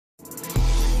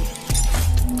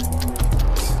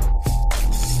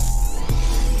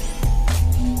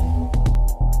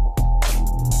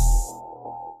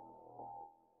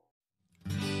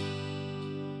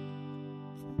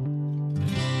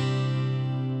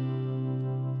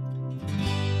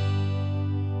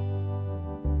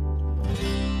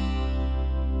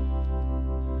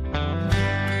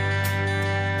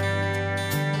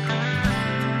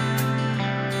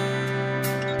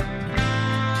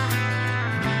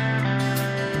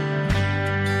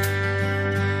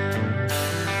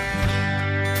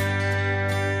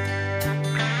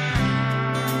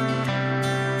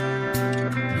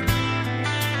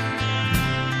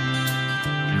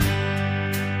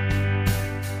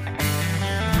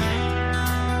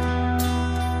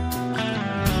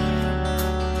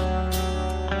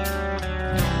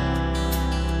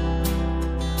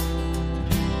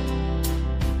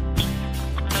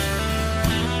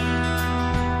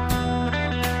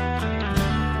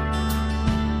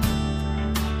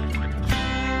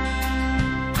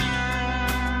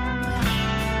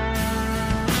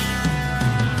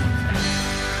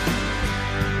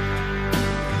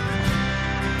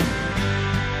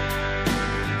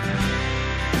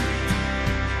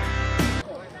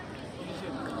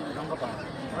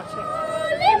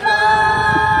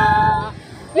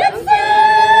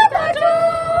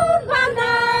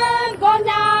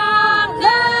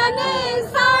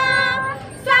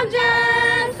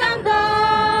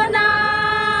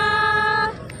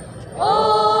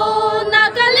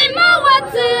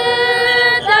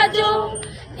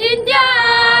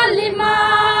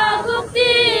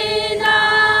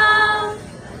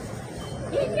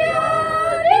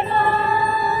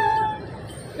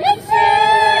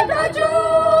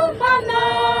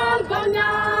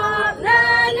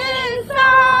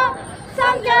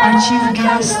chief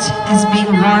guest is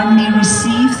being warmly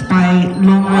received by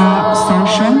Longra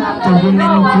Social, the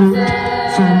women group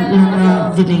from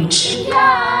Longra village.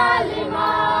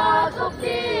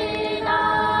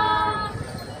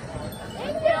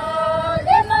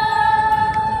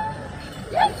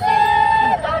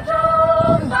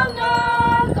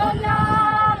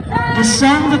 The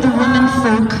song that the women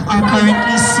folk are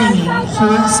currently singing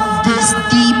holds this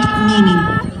deep meaning.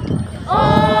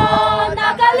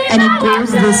 And it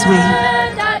goes this way.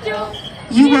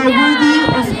 You are worthy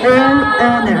of all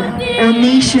honor, O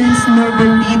nation's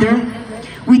noble leader.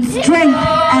 With strength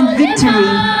and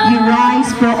victory, you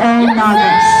rise for all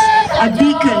Nagas, a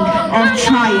beacon of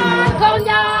triumph.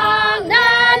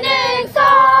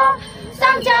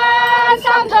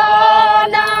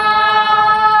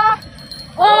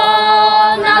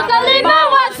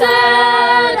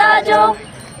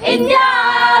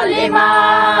 India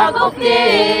lima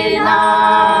goktina,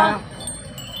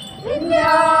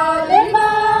 India lima,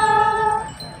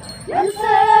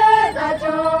 yense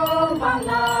dajong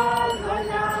mangan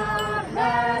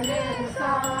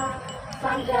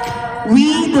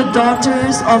We, the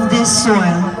daughters of this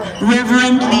soil,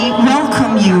 reverently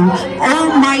welcome you,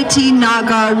 almighty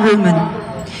Naga women.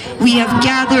 We have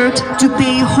gathered to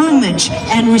pay homage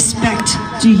and respect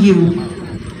to you.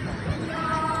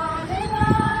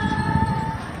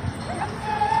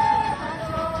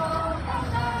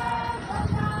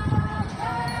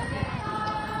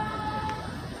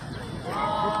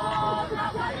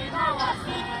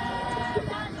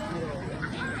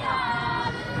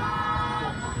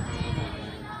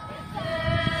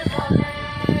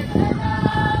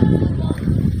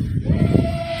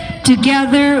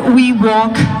 Together we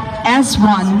walk as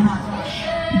one,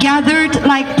 gathered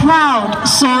like proud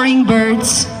soaring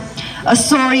birds, a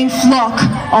soaring flock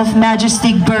of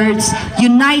majestic birds,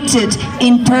 united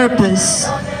in purpose.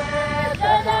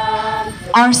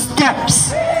 Our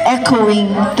steps echoing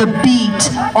the beat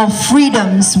of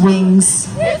freedom's wings.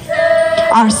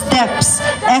 Our steps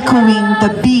echoing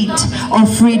the beat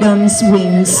of freedom's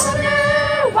wings.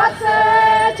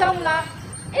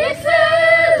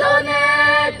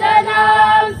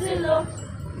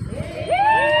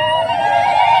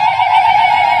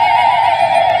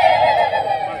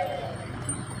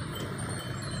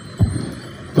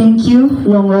 Thank you,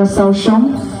 Longra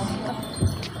Saushong.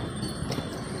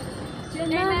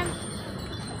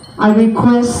 I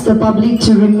request the public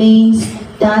to remain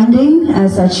standing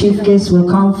as our chief guest will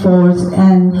come forth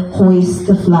and hoist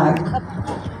the flag.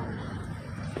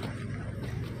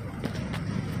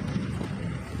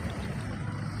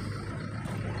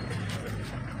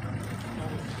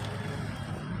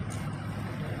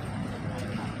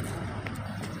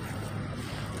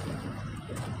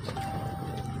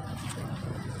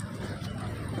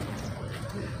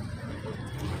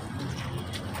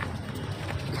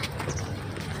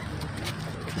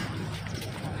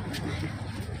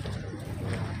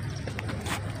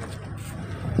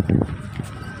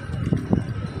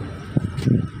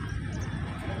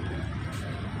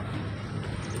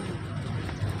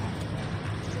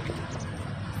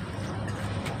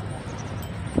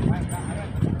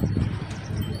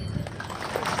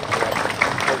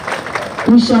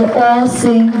 We shall all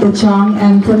sing the Chang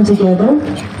anthem together.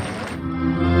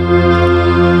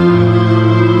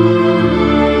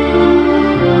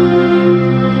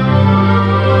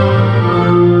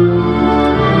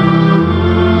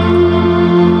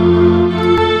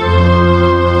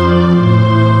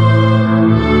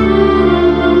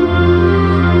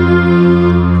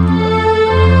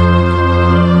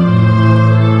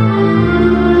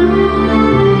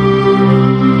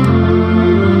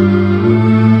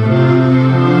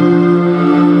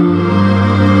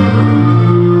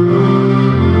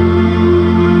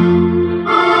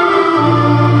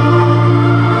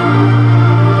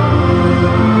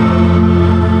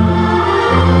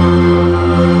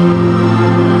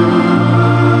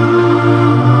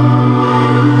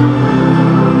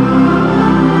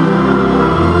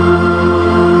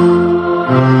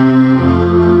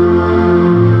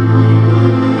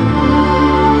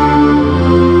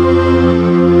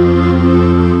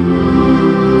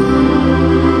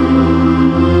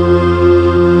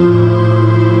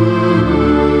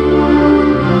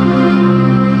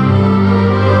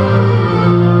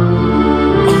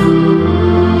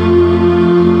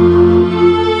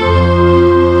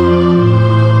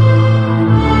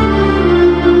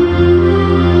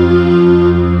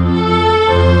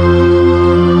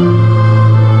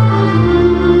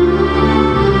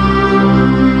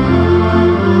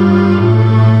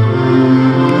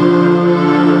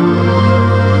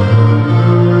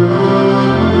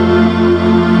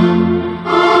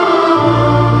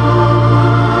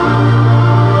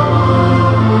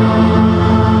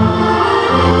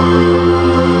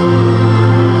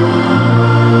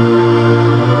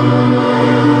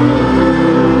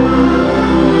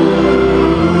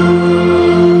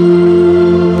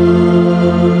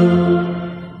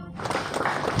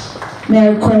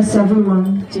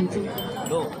 A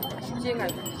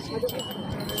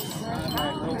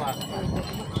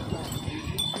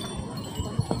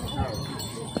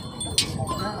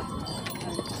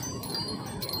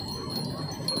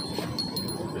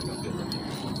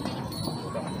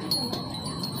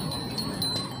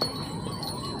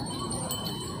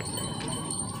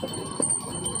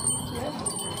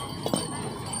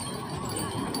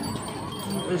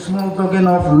small token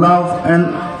of love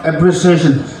and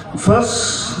appreciation.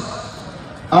 First,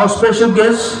 our special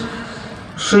guest,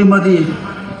 Srimati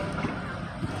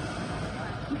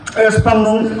S.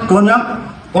 Pangmung Konyak,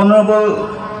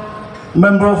 Honorable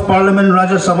Member of Parliament,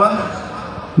 Rajya Sabha.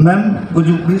 Ma'am, would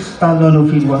you please stand on your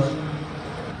feet once?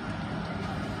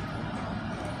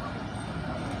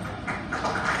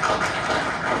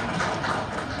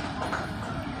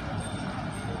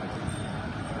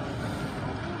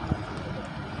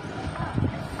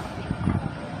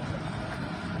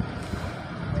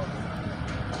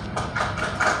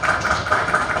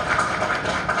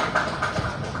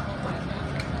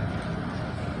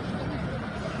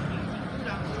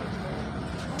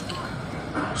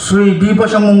 Sri Deepa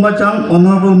Shammungbachang,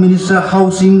 Honorable Minister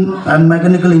Housing and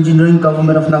Mechanical Engineering,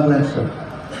 Government of Nagaland, sir.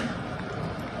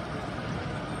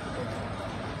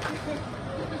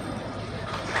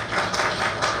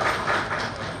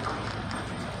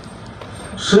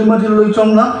 Srimati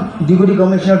Loichongna, Deputy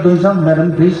Commissioner Tuensang,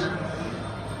 Madam, please.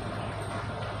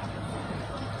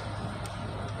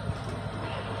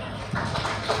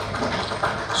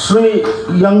 Sri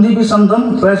Yangdibi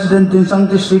Sandam, President Tuensang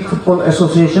District Football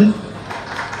Association.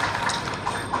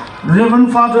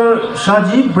 Reverend Father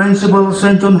Shaji, Principal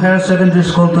St. John Higher Secondary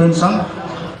School, Tuensang.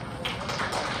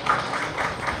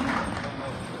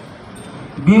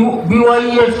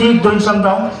 BYEFT, Tuensang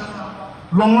Town.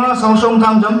 Longra Sausong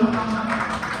Tangjam.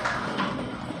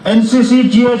 NCC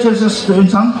GHSS,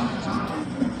 Tuensang.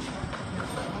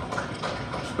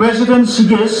 President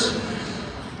Siges.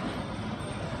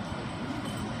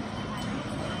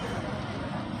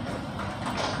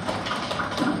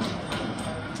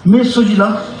 Miss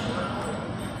Sujila.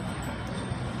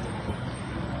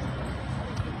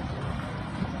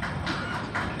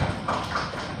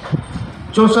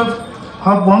 Joseph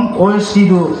Habwang,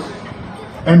 OSC to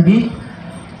MB.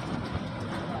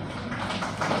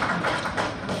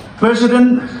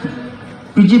 President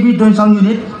PGP Tuensang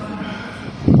Unit.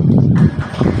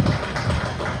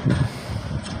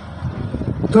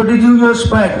 "32 years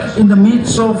back, in the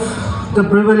midst of the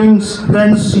prevailing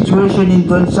tense situation in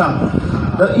Tuensang,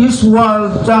 the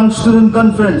East-Wal Chang Student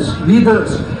Conference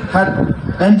leaders had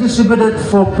anticipated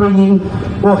for bringing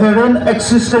coherent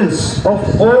existence of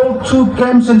all true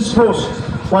camps and sports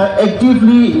while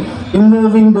actively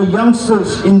involving the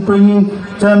youngsters in bringing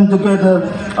them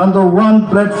together under one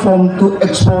platform to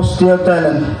expose their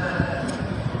talent.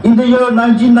 In the year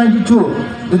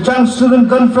 1992, the Chang Student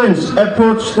Conference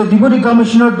approached the Deputy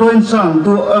Commissioner Tuensang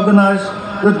to organize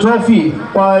the trophy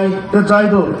by the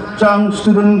title Chang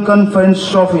Student Conference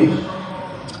Trophy.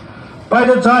 By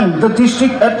the time, the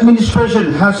district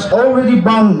administration has already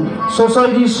bound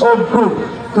societies or groups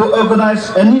to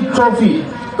organize any trophy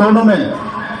tournament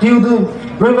due to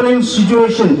prevailing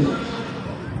situation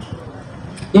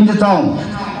in the town.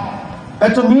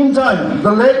 At the meantime,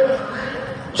 the late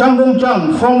Chang Gong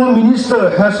Chang, former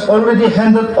minister, has already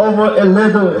handed over a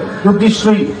letter to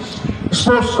District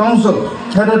Sports Council,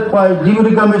 headed by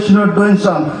Deputy Commissioner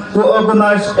Tuensang, to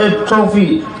organize a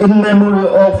trophy in memory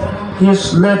of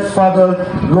his late father,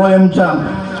 Loyem Chang,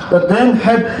 the then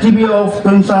head TBO of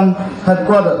Tuensang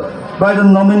headquarters, by the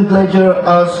nomenclature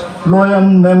as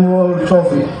Loyem Memorial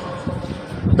Trophy.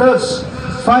 Thus,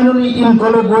 finally, in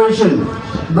collaboration,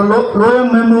 the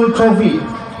Loyem Memorial Trophy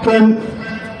came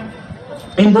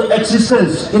into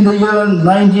existence in the year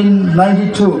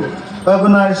 1992,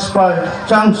 organized by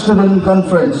Chang Student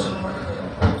Conference.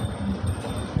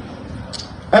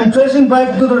 And tracing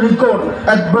back to the record,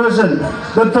 at present,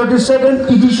 the 32nd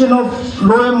edition of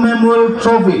Loyem Memorial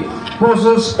Trophy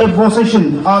possesses a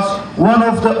position as one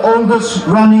of the oldest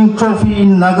running trophy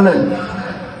in Nagaland,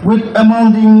 with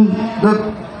amounting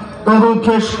the total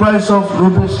cash prize of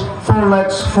rupees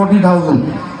 4,40,000.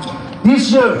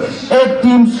 This year, 8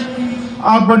 teams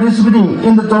are participating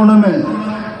in the tournament.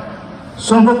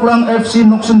 Songkoklang FC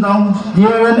Noksendown,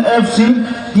 DRN FC,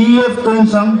 DEF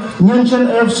Tuensang, Nyanshan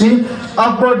FC,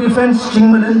 Upper Defense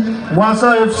Chingmelin,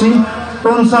 Wasa FC,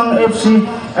 Tuensang FC,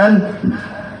 and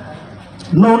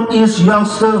Northeast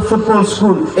Youngster Football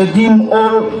School, a team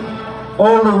all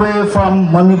the way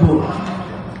from Manipur.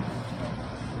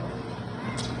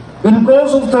 In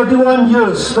course of 31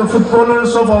 years, the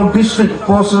footballers of our district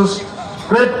possess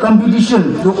great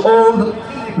competition to all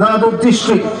the other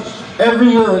districts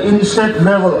every year in state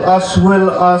level as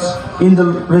well as in the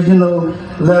regional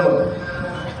level.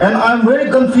 And I'm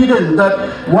very confident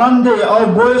that one day our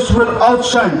boys will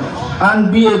outshine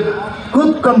and be a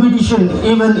good competition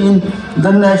even in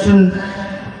the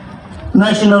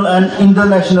national and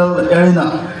international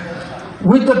arena.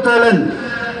 With the talent,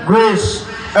 grace,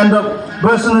 and the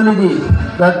personality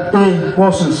that they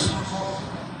possess.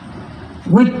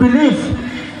 With belief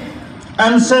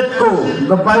and set goal,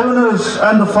 the pioneers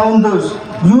and the founders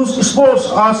used sports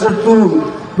as a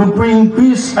tool to bring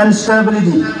peace and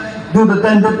stability to the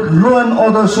tented law and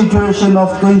order situation of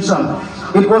Tuensang.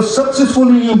 It was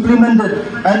successfully implemented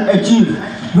and achieved,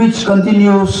 which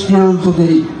continues still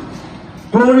today.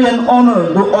 Glory and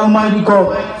honor to Almighty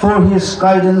God for His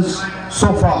guidance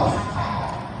so far.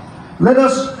 Let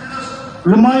us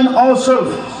remind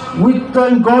ourselves with the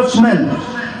encouragement,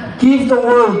 give the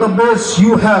world the best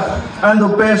you have and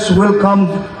the best will come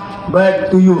back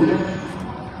to you.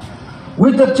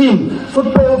 With the theme,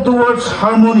 Football Towards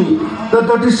Harmony, the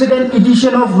 32nd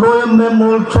edition of Loyem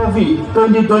Memorial Trophy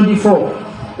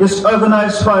 2024 is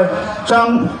organized by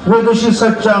Chang Wedoshi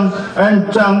Satchang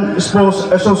and Chang Sports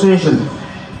Association.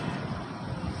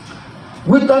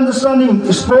 With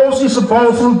understanding, sports is a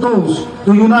powerful tool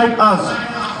to unite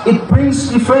us. It brings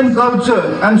different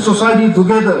culture and society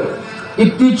together.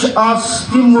 It teaches us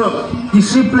teamwork,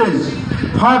 discipline,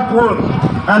 hard work,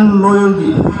 and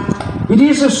loyalty. It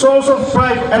is a source of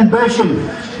pride and passion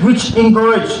which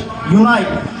encourage, unite,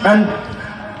 and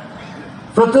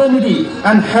fraternity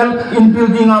and help in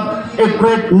building up a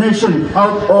great nation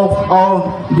out of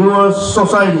our diverse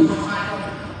society.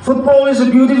 Football is a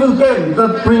beautiful game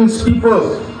that brings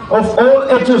people of all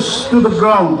ages to the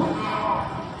ground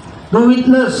to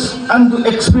witness and to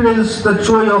experience the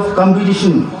joy of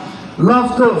competition,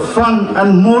 laughter, fun,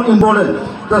 and more important,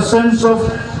 the sense of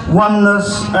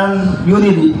oneness and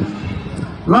unity.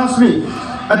 Lastly,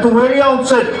 at the very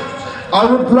outset, I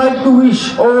would like to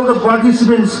wish all the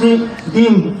participants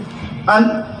team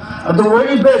and the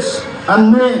very best,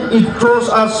 and may it draws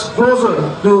us closer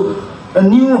to a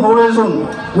new horizon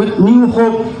with new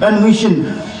hope and vision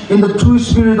in the true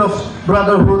spirit of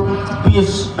brotherhood,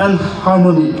 peace, and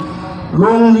harmony.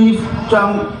 Long live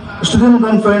Chang Student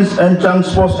Conference and Chang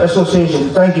Sports Association.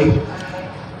 Thank you.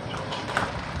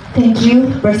 Thank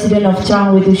you, President of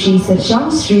Chang Wedoshi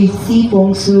Satchang, Sri C.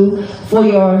 Pongsu, for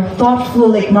your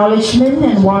thoughtful acknowledgement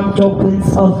and warm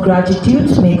tokens of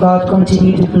gratitude. May God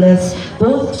continue to bless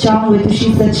both Chang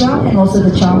Wedoshi Satchang and also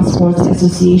the Chang Sports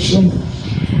Association.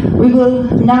 We will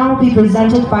now be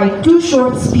presented by two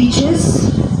short speeches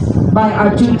by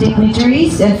our two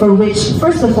dignitaries, and for which,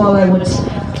 first of all, I would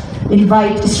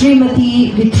invite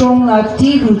Srimati Vitrongla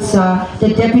T. Rutsa,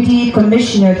 the Deputy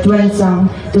Commissioner Tuensang,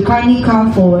 to kindly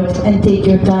come forward and take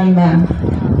your time, ma'am.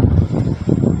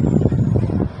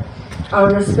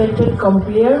 Our respected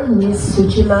compere, Ms.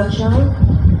 Suchila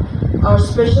Chang, our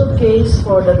special case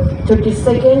for the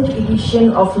 32nd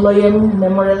edition of Loyem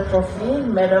Memorial Trophy,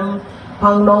 Madam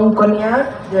Pangnong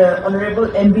Konyak, the Honorable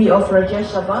MB of Rajya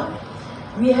Sabha.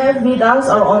 We have with us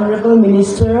our Honorable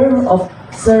Minister of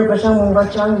Sir Bashang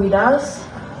Mongachang with us,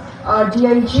 our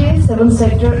DIG, 7th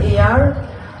Sector AR,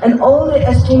 and all the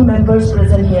esteemed members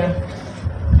present here.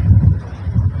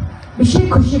 Bishi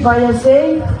Khushi Baya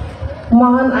se,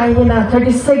 Mahan Aina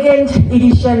 32nd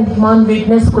edition Man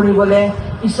witness Kuribole,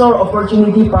 Isor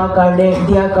opportunity pa karne,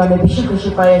 dia karne, Bishi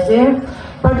Khushi Baya se.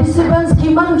 Participants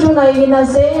Kiman Jun Aina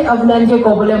se, Abnan ke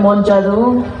Kobole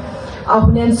Monchado,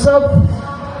 Abnan Sub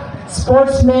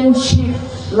sportsmanship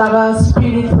laga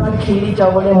spirit pra kheli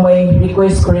jabole moi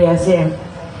request kori ase.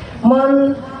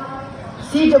 Man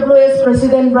CWS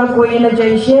president pra koina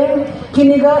jaise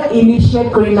kiniga initiate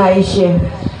korina aise.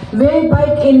 Way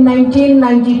back in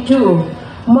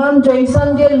 1992 man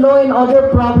Tuensang ge law and order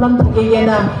problem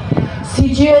thakigena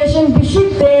situation bishi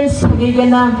tense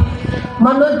thakigena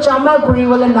manu chama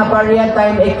kuribole naparia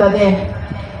time ekta de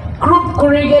group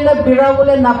kurigena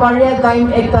birabole naparia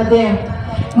time ekta de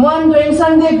Mon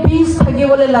Tuensang de peace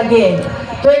thakibole lage,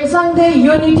 Tuensang de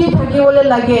unity thakibole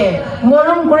lage,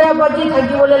 morom korea party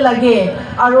thakibole lage,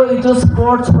 aro itu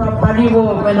sports pra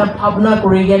paribo when a bhavna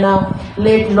kurigena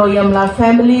late Loyem la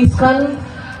families kan,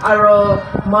 aro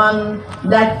man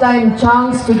that time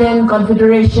Chang Student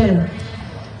Confederation,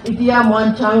 itia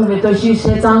mon Chang Wedoshi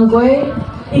Satchang koi,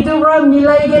 itu pra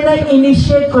milai gena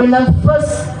initiate koina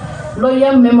first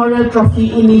Loyem Memorial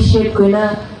Trophy initiate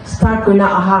koina. Start koina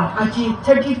aha achi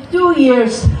 32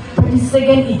 years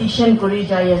 32nd edition kori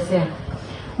jai ase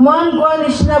man gwa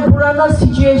nishna purana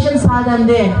situation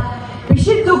sadande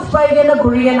bishi duk pai gena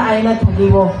kurigen aina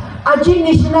thakibo আজি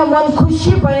নিচিনা মন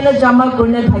খুশি পাইনা জামা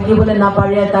কৰিনে থাকিবলৈ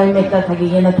নাপাৰিয়া time এটা থাকি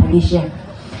কেনে থাকিছে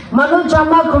মানুহ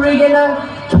জামা কৰি কেনে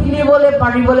খেলিবলৈ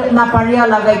পাৰিবলৈ নাপাৰিয়া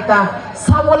লগা এটা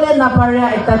চাবলৈ নাপাৰিয়া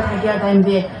এটা থাকিয়া টাইম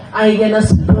দিয়ে আহি কেনে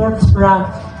স্পৰ্টছ পৰা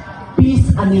পিচ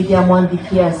আনি দিয়া মন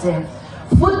দেখি আছে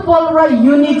ফুটবল পৰা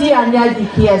ইউনিটি আনিয়া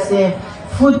দেখি আছে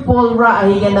ফুটবল পৰা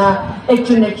আহি কেনে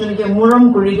একজনকে মৰম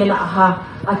কৰি কেনে আহা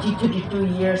আজি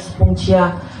 32 years পঞ্চিয়া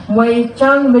মই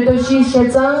চাং মেদোশী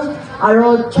সেজাং আৰু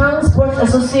চাং স্পৰ্টছ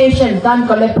এছ'চিয়েশ্যন তান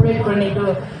কলেবৰেট কৰি এইটো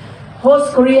হোষ্ট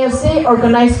কৰি আছে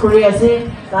অৰ্গেনাইজ কৰি আছে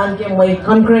তানকে মই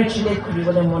কনগ্ৰেচুলেট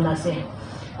কৰিবলৈ মন আছে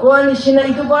কোৱা নিচিনা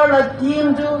এইটো বাৰ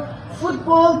টিমটো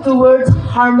ফুটবল টুৱাৰ্ডছ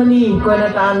হাৰমনি কয়না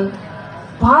তান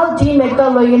ভাল টিম একটা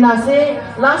লৈ কিনে আছে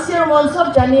লাষ্ট ইয়াৰ মন চব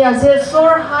জানি আছে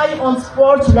soar high on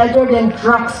sports rather than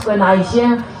drugs কয়না আহিছে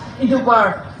এইটো বাৰ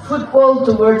ফুটবল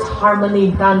টুৱাৰ্ডছ হাৰমনি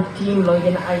তান টিম লৈ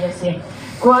কিনে আহি আছে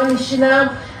কোৱা নিচিনা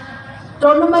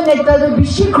টুৰ্নামেণ্ট একটা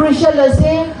বেছি ক্ৰুচিয়েল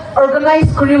আছে অৰ্গেনাইজ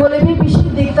কৰিবলৈ বেছি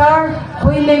দিগদাৰ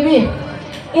হৈলেবি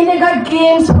এনেকা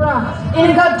গেমছ পৰা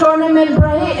এনেকা টুৰ্নামেণ্ট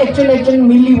পৰাহে একজন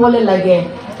মিলিবলৈ লাগে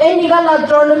এনেকা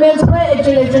টুৰ্নামেণ্টছ পৰা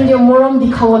একজনকে মৰম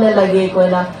দেখাবলৈ লাগে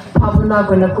কয়না ভাৱনা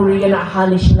কয়না কৰি কেনে অহা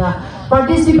নিচিনা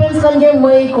পাৰ্টিচিপেণ্টছ কাৰণে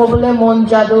মই ক'বলৈ মন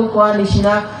যাদো কোৱা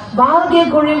নিচিনা ভালকৈ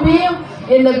কৰিবি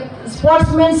এনে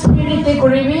স্পৰ্টছমেন স্পিৰিটে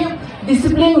কৰিবি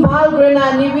ডিচিপ্লিন ভাল কৰি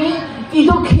আনিবি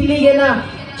ইটো খেলি কেনে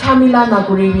ঝামেলা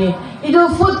নকৰিবি ইটো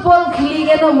ফুটবল খেলি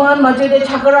কেনে মন মাজতে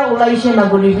ঝগৰা ওলাইছে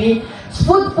নকৰিবি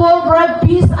ফুটবল পৰা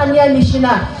পিচ আনিয়া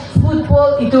নিচিনা ফুটবল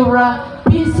ইটোৰ পৰা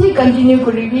পিচি কণ্টিনিউ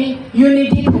কৰিবি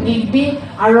ইউনিটি থাকিবি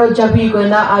আৰু যাবি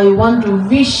কয়না আই ৱান্ট টু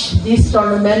উইচ দিছ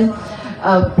tournament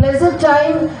pleasant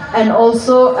time and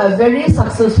also a very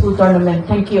successful tournament.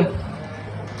 Thank you.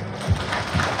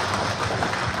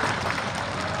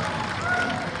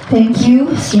 Thank you,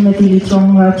 Srimati Litrong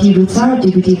Tirutsar,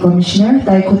 Deputy Commissioner.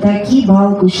 Tai kota ki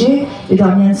bhal kushe,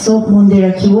 idamian sob munde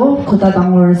rakhiwo kota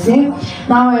dangor ase.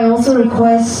 Now I also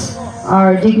request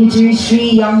our dignitary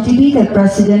Sri Yang Tibi, the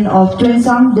President of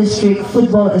Tuensang District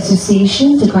Football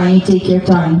Association, to kindly take your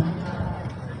time.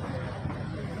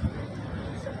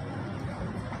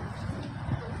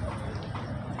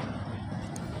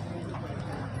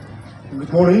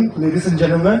 Good morning, ladies and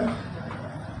gentlemen.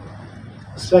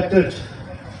 Respected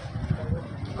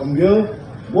Kamgyo,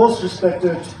 most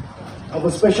respected,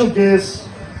 our special guest,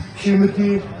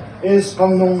 Srimati S.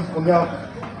 Pangnong Kamyak,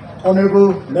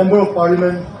 Honorable Member of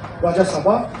Parliament, Rajya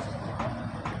Sabha,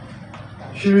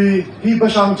 Shri P.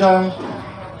 Bashangchang,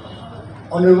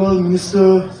 Honorable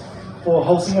Minister for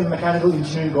Housing and Mechanical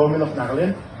Engineering, Government of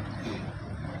Nagaland,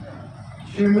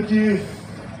 Srimati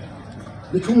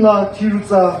Litrunga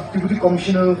Tirutsa, Deputy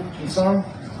Commissioner, Tuensang,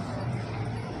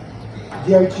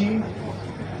 DIG,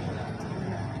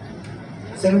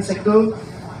 7th Sector,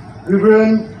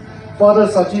 Reverend Father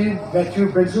Sachi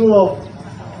Matthew, Principal of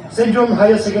St. John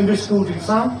Higher Secondary School,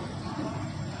 Tuensang,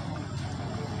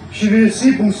 Shri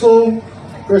C. Pungso,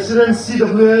 President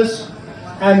CWS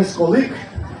and his colleague,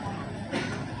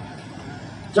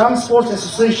 Young Sports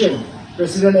Association,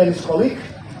 President and his colleague,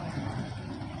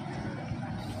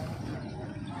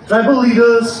 tribal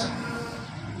leaders,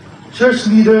 church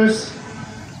leaders,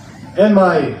 and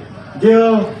my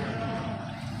dear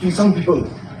Tuensang people.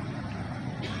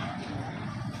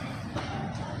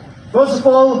 First of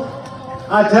all,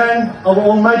 I thank our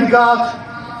Almighty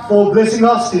God for blessing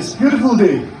us this beautiful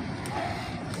day.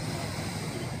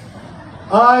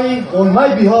 I, on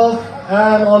my behalf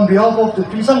and on behalf of the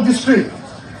Tuensang District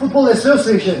Football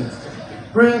Association,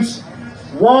 brings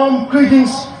warm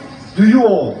greetings to you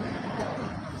all.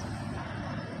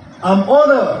 I'm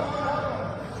honored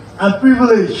and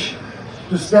privileged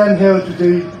to stand here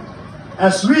today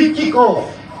as we kick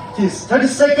off this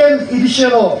 32nd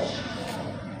edition of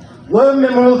Loyem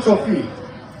Memorial Trophy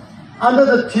under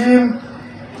the theme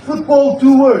Football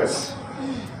Towards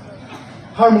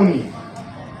Harmony.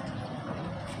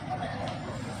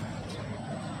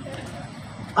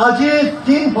 Aji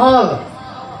tin bhal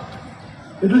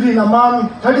etu din aman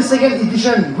 32nd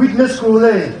edition witness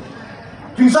korole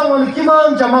Tuensang manu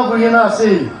kiman jama korina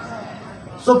ase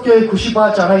sobke khushi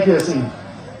pa chanai ke ase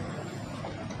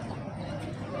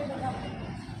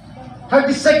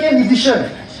 32nd edition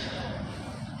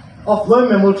of Loyem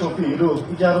Memorial Trophy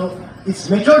it's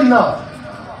matured enough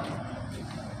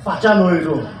pacha no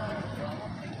ero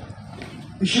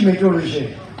ishi mature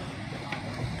hoise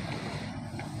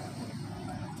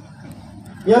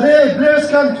yare players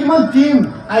kan kiman team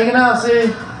aigena ase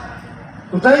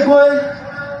utai koi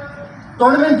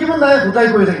tournament kiman nai utai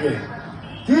koi thake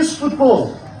this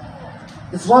football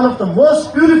is one of the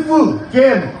most beautiful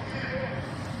game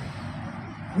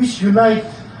which unite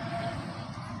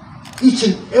each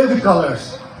and every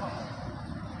colors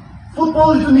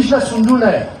football itu nisna sundu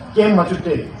nai game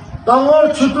matute.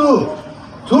 Tangor chutu,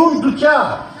 thum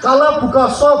tukya, kala puka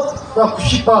sop ra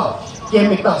kushipa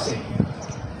game ekta ase.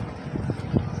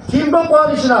 Timba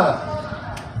kwa nisna.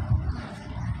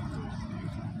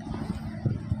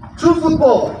 True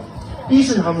football,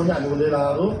 peace and harmony anu le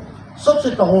la ro, सबसे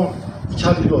तंगो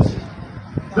इच्छा दिलो ase.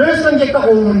 Players kan jekta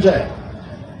ko munjai.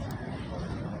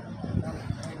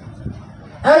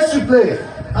 As you play,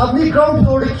 अपनी ground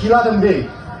तोड़े खिला दंडे,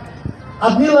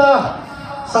 अपनी ला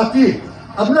साथी,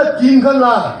 अपना team का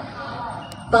ला,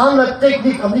 ताम ला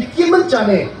टेक्निक अपनी कीमत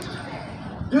जाने,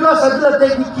 तुला साथी ला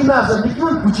टेक्निक किना साथी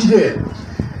कीमत पूछी दे,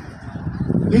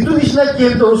 itu nisna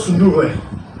game तो सुंदर हुए,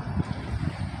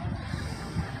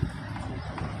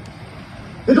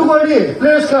 itu कौन है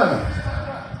players का,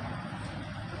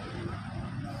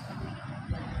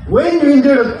 when you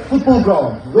enter a football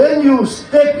ground, when you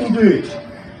step into it.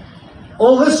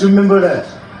 Always remember that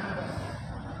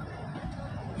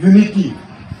unity,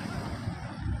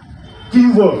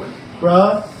 teamwork,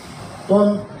 right?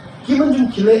 Don kiman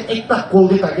jun kile ekta goal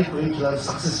de target kuri kila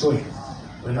success hoy.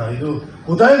 When I do,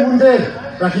 udai munde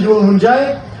rakido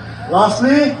munjai.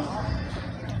 Lastly,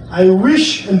 I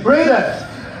wish and pray that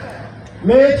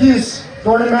may this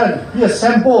tournament be a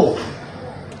sample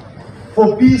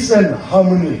for peace and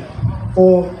harmony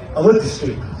for our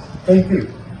district. Thank you.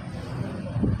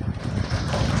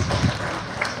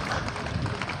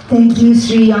 Thank you,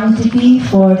 Sri Yang Tipi,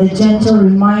 for the gentle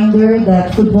reminder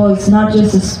that football is not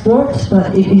just a sport,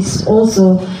 but it is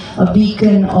also a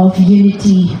beacon of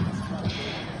unity.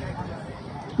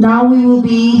 Now we will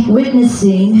be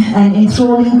witnessing an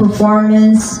enthralling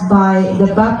performance by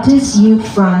the Baptist Youth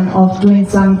Front of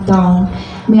Tuensang Town.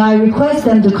 May I request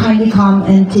them to kindly come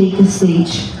and take the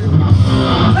stage.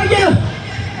 Thank you.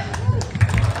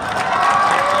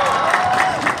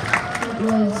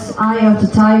 Eye of the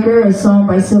Tiger, a song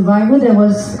by Survivor.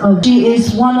 She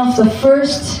is one of the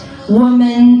first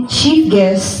women chief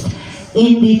guests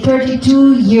in the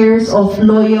 32 years of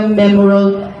Loyem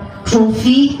Memorial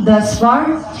Trophy thus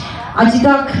far.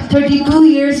 Ajitak 32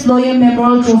 years Loyem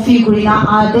Memorial Trophy kurina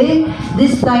ade.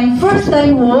 This time, first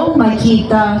time wo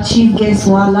makita chief guest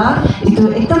wala.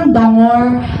 Ito itang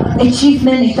dangor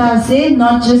achievement ita ase,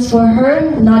 not just for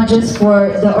her, not just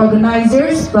for the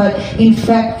organizers, but in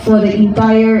fact for the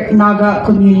entire Naga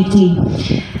community.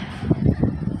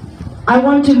 I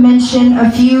want to mention a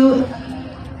few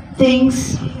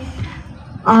things.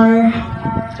 Our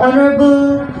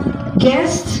honorable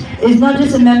guest is not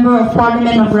just a member of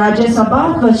Parliament of Rajya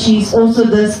Sabha, but she's also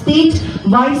the State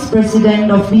Vice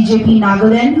President of BJP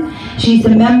Nagaland. She's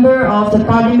a member of the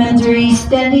Parliamentary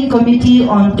Standing Committee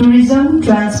on Tourism,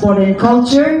 Transport and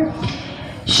Culture.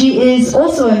 She is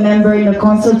also a member in the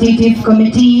Consultative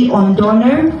Committee on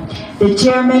Donor, the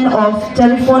Chairman of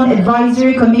Telephone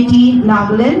Advisory Committee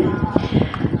Nagaland.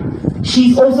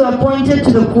 She's also appointed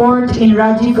to the court in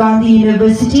Rajiv Gandhi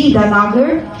University,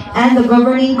 Danagar, and the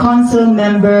governing council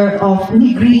member of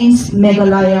Nigreens,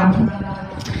 Meghalaya.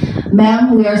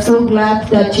 Ma'am, we are so glad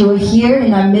that you're here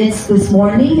in our midst this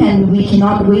morning, and we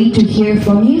cannot wait to hear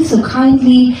from you. So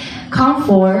kindly come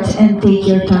forward and take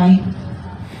your time.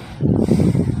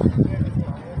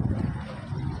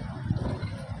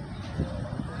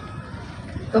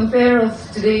 Compare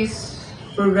of today's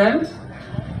program.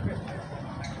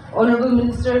 Honorable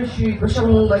Minister Shri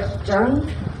Prashang Chang,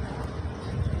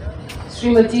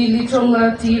 Srimati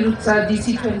Lichonga T. Rutsa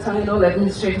DC Tuensang and all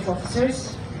administrative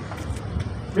officers,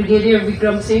 Brigadier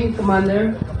Vikram Singh,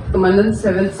 Commandant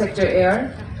 7th Sector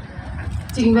Air,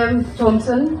 Tingmem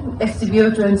Thompson,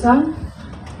 STBO Tuensang,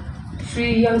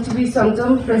 Shri Yang Tipi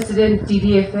Sangtam, President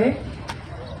DDFA,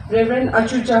 Reverend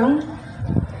Achu Chang,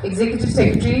 Executive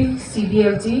Secretary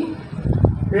CBLT,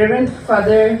 Reverend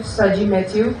Father Saji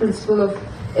Matthew, Principal of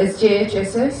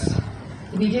SJHSS,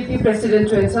 BJP President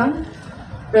Tuensang,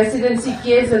 President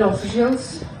CKS and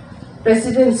officials,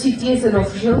 President CTS and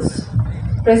officials,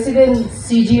 President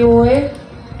CGOA,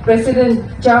 President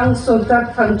Chang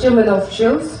Sontak Thangcham and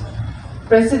officials,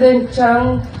 President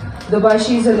Chang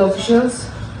Dobashis and officials,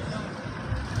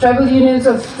 tribal unions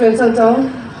of Tuensang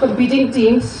Town, competing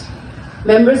teams,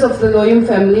 members of the Loyem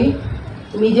family,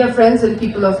 media friends and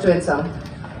people of Tuensang.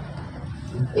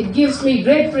 It gives me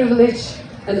great privilege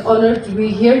and honor to be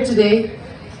here today,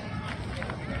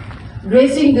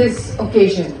 gracing this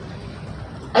occasion.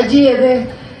 Aji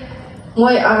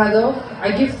Moi Ahado,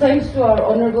 I give thanks to our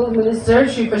Honorable Minister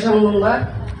Shri Prashang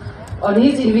on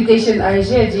his invitation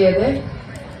Aisha Aji,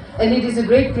 and it is a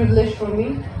great privilege for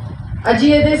me.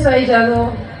 Aji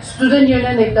Saijalo, Student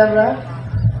Union Ektabra,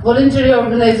 Voluntary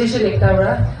Organization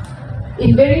Ektabra,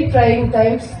 in very trying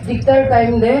times, dictator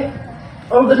time there,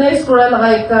 organize kura laga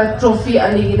ekta trophy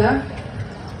anigina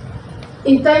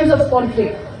in times of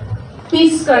conflict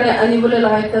peace karne anibole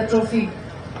laga ekta trophy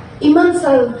iman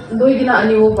sal loigina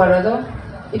anibo parado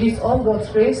it is all God's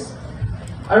grace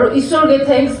aro isor ge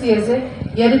thanks diase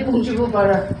yare punjibo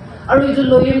para aro itu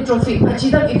Loyem trophy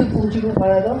achida itu punjibo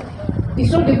parado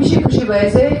isor ge bishi khushi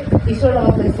baise isor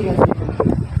laga blessing ase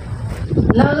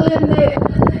Nagaland de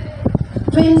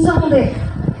Tuensang de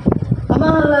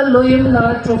amala Loyem la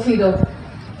trophy do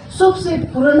सबसे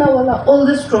पुराना वाला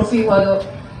oldest trophy वाला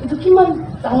itu kiman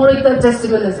tangor ekta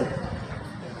testimony ase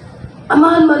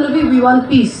amahan manubi we want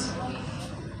peace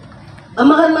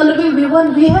amahan manubi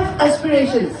we have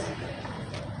aspirations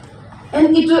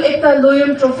and itu ekta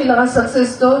Loyem trophy laga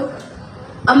success to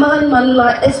amahan manu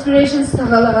laga aspirations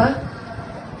thaka laga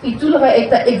itu laga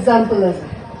ekta example ase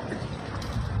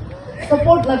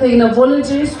support na thayina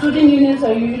voluntary student unions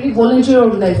are usually voluntary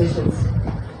organizations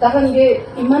tahan ge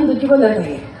iman do kiba na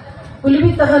thaye Will be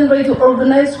tahan by to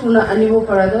organize kuna anibo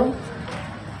parado.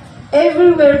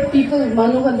 Everywhere people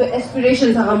manu kan do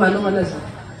aspiration thaka manu kan asa.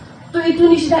 To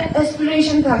itu nishna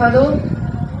aspiration thaka do.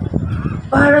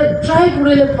 Para try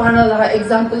kurele para laga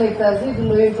example ekta ase the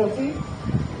Loyem trophy.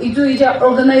 Itu ija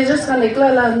organizers kan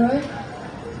ekla la noy.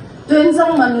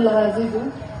 Tuensang manu laga ase tu.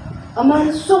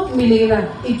 Aman sob milena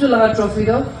itu laga trophy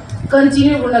do.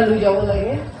 Continue kuna lui jawo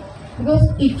lage. Because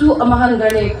itu amahan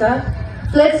gane ekta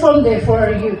platform there for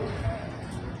our youth.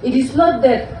 It is not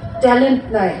that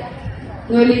talent nai.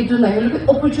 Noile itu nai. Noile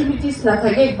opportunities na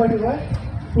thake ek bar diwa.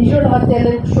 Nijor laga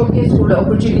talent showcase kura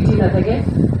opportunity na thake.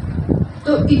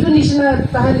 So itu nishna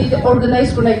tahan ite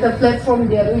organize kuna ekta platform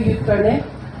diya do youth karne.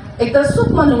 Ekta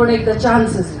suk manu karne ekta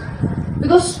chances.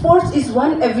 Because sports is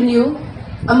one avenue.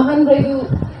 Amahan raidu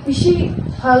pishi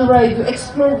hal raidu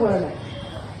explore kura.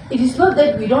 It is not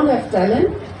that we don't have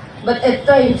talent, but at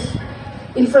times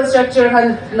infrastructure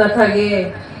han na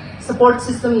thake. Support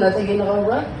system na thake na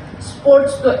kaura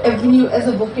sports to avenue as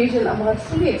a vocation amar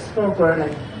fully explore karna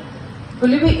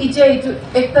kulibi icha itu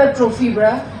ekta trophy bra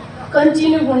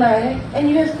continue kona hai and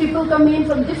you have people coming in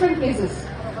from different places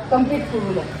compete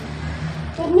kurula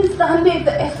so means tahan be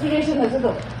ekta aspiration ase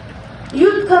to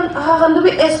youth kan aha kan do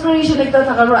be aspiration ekta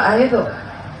thakara ahe to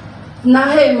na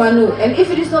hai manu and if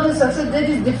it is not a success that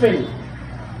is different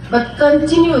but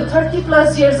continue 30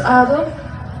 plus years ago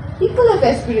people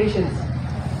have aspirations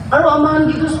Aro amahan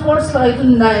gitu sports lah itu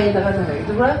nai naga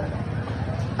itu bra.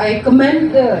 I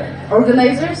commend the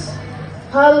organizers.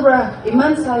 Hal bra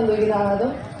iman sal do ina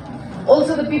ado.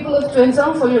 Also the people of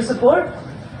Tuensang for your support.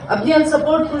 Abdian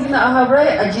support kurina aha bra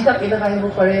ajita ina kai mo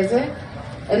pareze.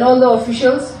 And all the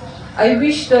officials. I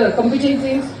wish the competing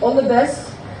teams all the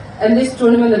best and this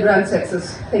tournament a grand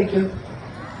success. Thank you.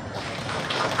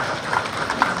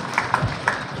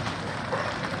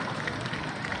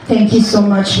 Thank you so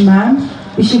much, ma'am.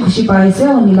 Bishi kushi paise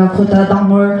onila kota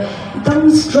dangor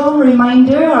एकदम strong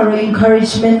reminder or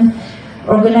encouragement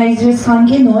organizers khan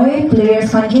ke noy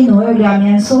players khan ke noy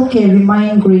liamian so ke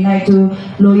remind greenai to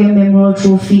Loyem Memorial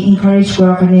Trophy encourage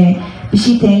kora kane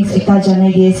bishi thanks ekta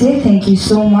janai diase thank you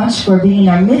so much for being in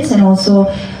our midst and also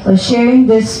sharing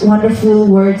this wonderful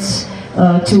words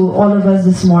to all of us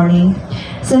this morning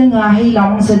senga hi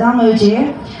lamong sedang oje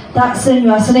that sen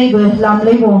ya senai go lam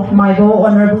lebo my go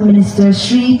honorable minister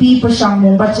Shri P Pasang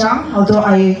Mong Bachang although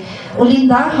I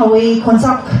olinda hawe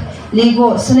konsak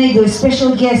lego senai go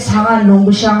special guest hangan long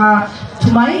bushanga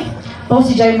tumai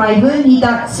posi jai mai go ni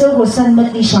da so go san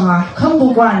mat ni shanga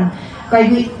khambugwan kai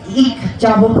go ik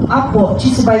jabo apo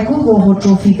chisibai go go ho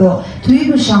trophy do thui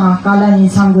go shanga kala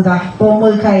ni sanguda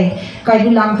pomol kai kai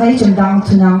go lang kai chundang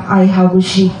tunang ai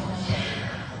hagushi.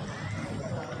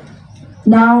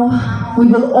 Now we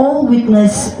will all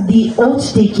witness the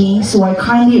oath taking, so I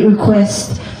kindly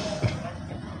request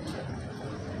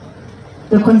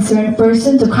the concerned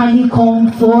person to kindly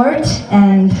come forward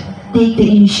and take the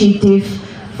initiative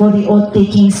for the oath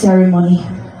taking ceremony.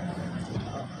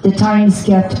 The time is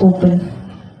kept open.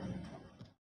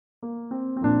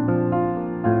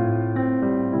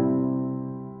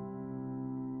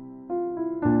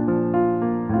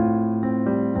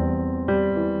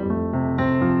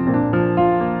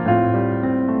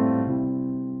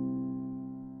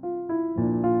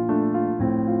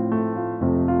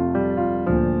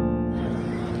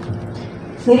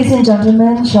 Ladies and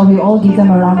gentlemen, shall we all give them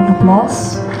a round of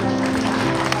applause?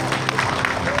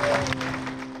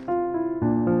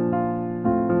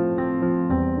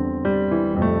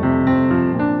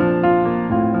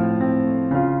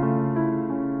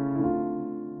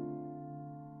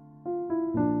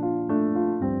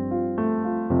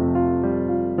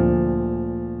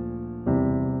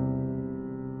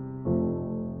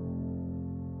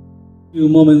 few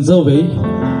moments away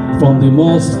from the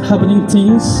most happening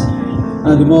things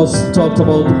and the most talked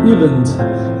about event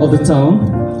of the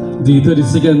town, the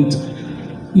 32nd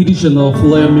edition of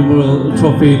Loyem Memorial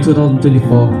Trophy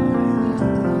 2024.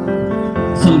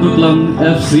 Songkutlang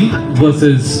FC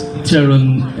versus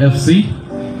Charon FC,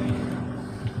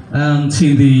 and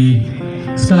in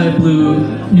the sky blue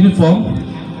uniform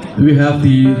we have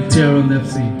the Charon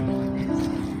FC.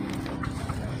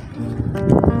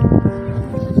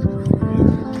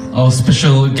 Our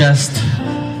special guest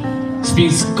is being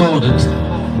escorted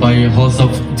by a host of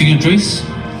dignitaries.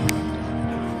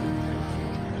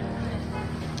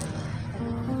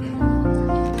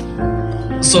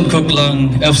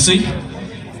 Songkutlang FC,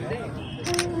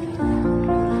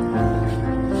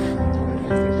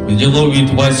 the yellow with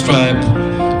white stripe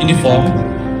uniform.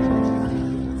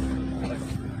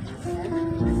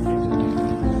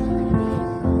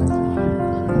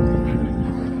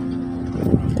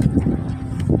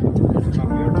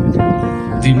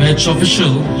 The match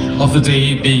official of the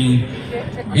day being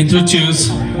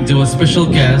introduced to a special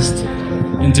guest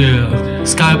in the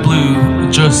sky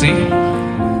blue jersey.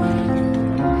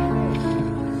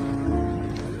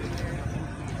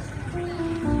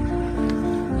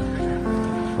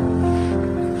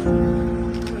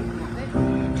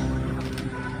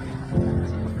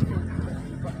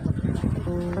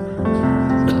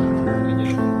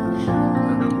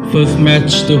 First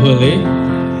match to Hole,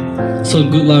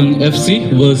 Songkutlang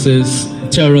FC versus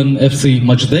Charon FC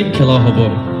Majdek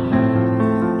Kelahobor.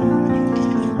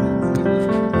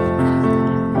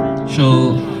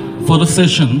 Shall for the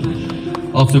session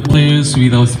of the players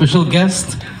with our special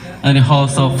guest and a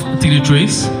host of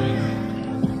dignitaries.